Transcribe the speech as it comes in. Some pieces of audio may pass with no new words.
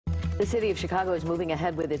The city of Chicago is moving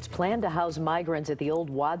ahead with its plan to house migrants at the old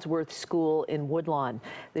Wadsworth School in Woodlawn.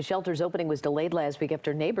 The shelter's opening was delayed last week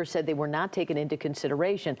after neighbors said they were not taken into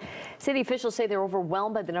consideration. City officials say they're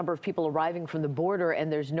overwhelmed by the number of people arriving from the border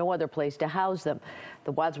and there's no other place to house them.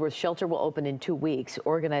 The Wadsworth shelter will open in 2 weeks.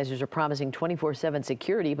 Organizers are promising 24/7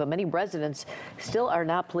 security, but many residents still are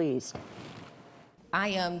not pleased. I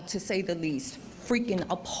am, to say the least, freaking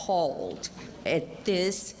appalled at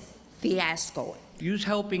this fiasco. You're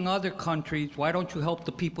helping other countries. Why don't you help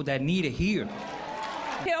the people that need it here?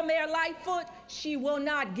 Tell Mayor Lightfoot she will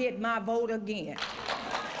not get my vote again.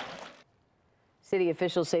 City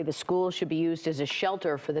officials say the school should be used as a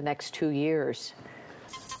shelter for the next 2 years.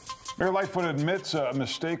 Mayor Lightfoot admits a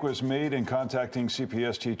mistake was made in contacting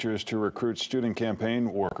CPS teachers to recruit student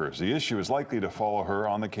campaign workers. The issue is likely to follow her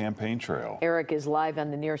on the campaign trail. Eric is live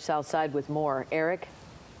on the near south side with more. Eric?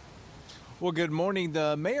 Well, good morning.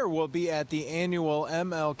 The mayor will be at the annual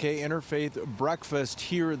MLK Interfaith Breakfast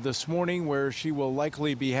here this morning, where she will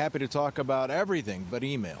likely be happy to talk about everything but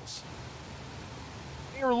emails.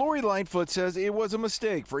 Mayor Lori Lightfoot says it was a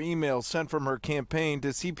mistake for emails sent from her campaign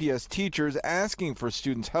to CPS teachers asking for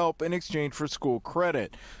students' help in exchange for school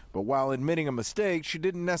credit. But while admitting a mistake, she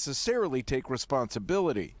didn't necessarily take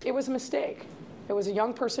responsibility. It was a mistake. It was a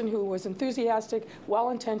young person who was enthusiastic,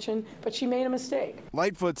 well-intentioned, but she made a mistake.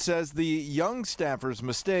 Lightfoot says the young staffer's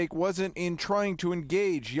mistake wasn't in trying to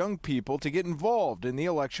engage young people to get involved in the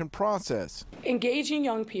election process. Engaging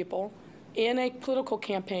young people in a political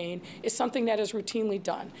campaign is something that is routinely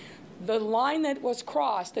done. The line that was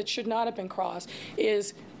crossed, that should not have been crossed,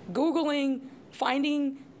 is Googling,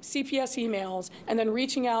 finding CPS emails, and then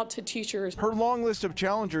reaching out to teachers. Her long list of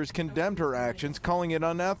challengers condemned her actions, calling it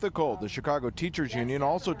unethical. The Chicago Teachers Union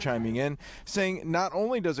also chiming in, saying not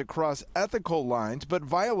only does it cross ethical lines, but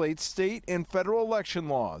violates state and federal election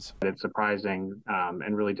laws. It's surprising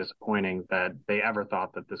and really disappointing that they ever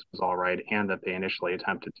thought that this was all right and that they initially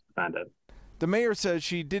attempted to defend it. The mayor says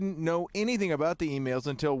she didn't know anything about the emails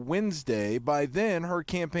until Wednesday. By then, her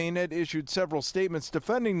campaign had issued several statements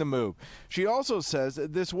defending the move. She also says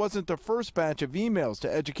this wasn't the first batch of emails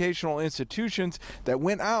to educational institutions that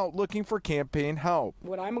went out looking for campaign help.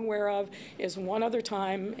 What I'm aware of is one other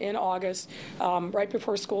time in August, right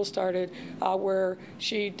before school started, where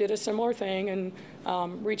she did a similar thing and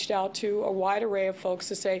reached out to a wide array of folks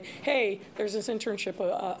to say, hey, there's this internship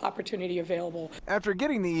opportunity available. After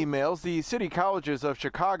getting the emails, the city colleges of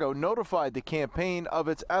Chicago notified the campaign of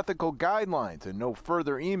its ethical guidelines, and no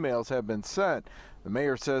further emails have been sent. The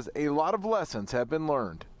mayor says a lot of lessons have been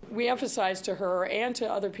learned. We emphasized to her and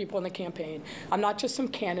to other people in the campaign, I'm not just some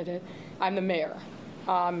candidate, I'm the mayor,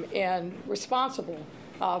 and responsible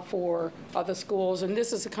for the schools, and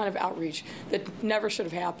this is the kind of outreach that never should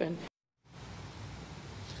have happened.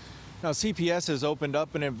 Now, CPS has opened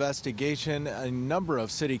up an investigation. A number of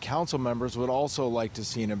city council members would also like to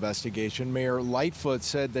see an investigation. Mayor Lightfoot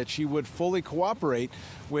said that she would fully cooperate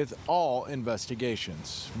with all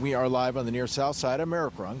investigations. We are live on the near south side of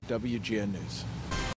Merrick, WGN News.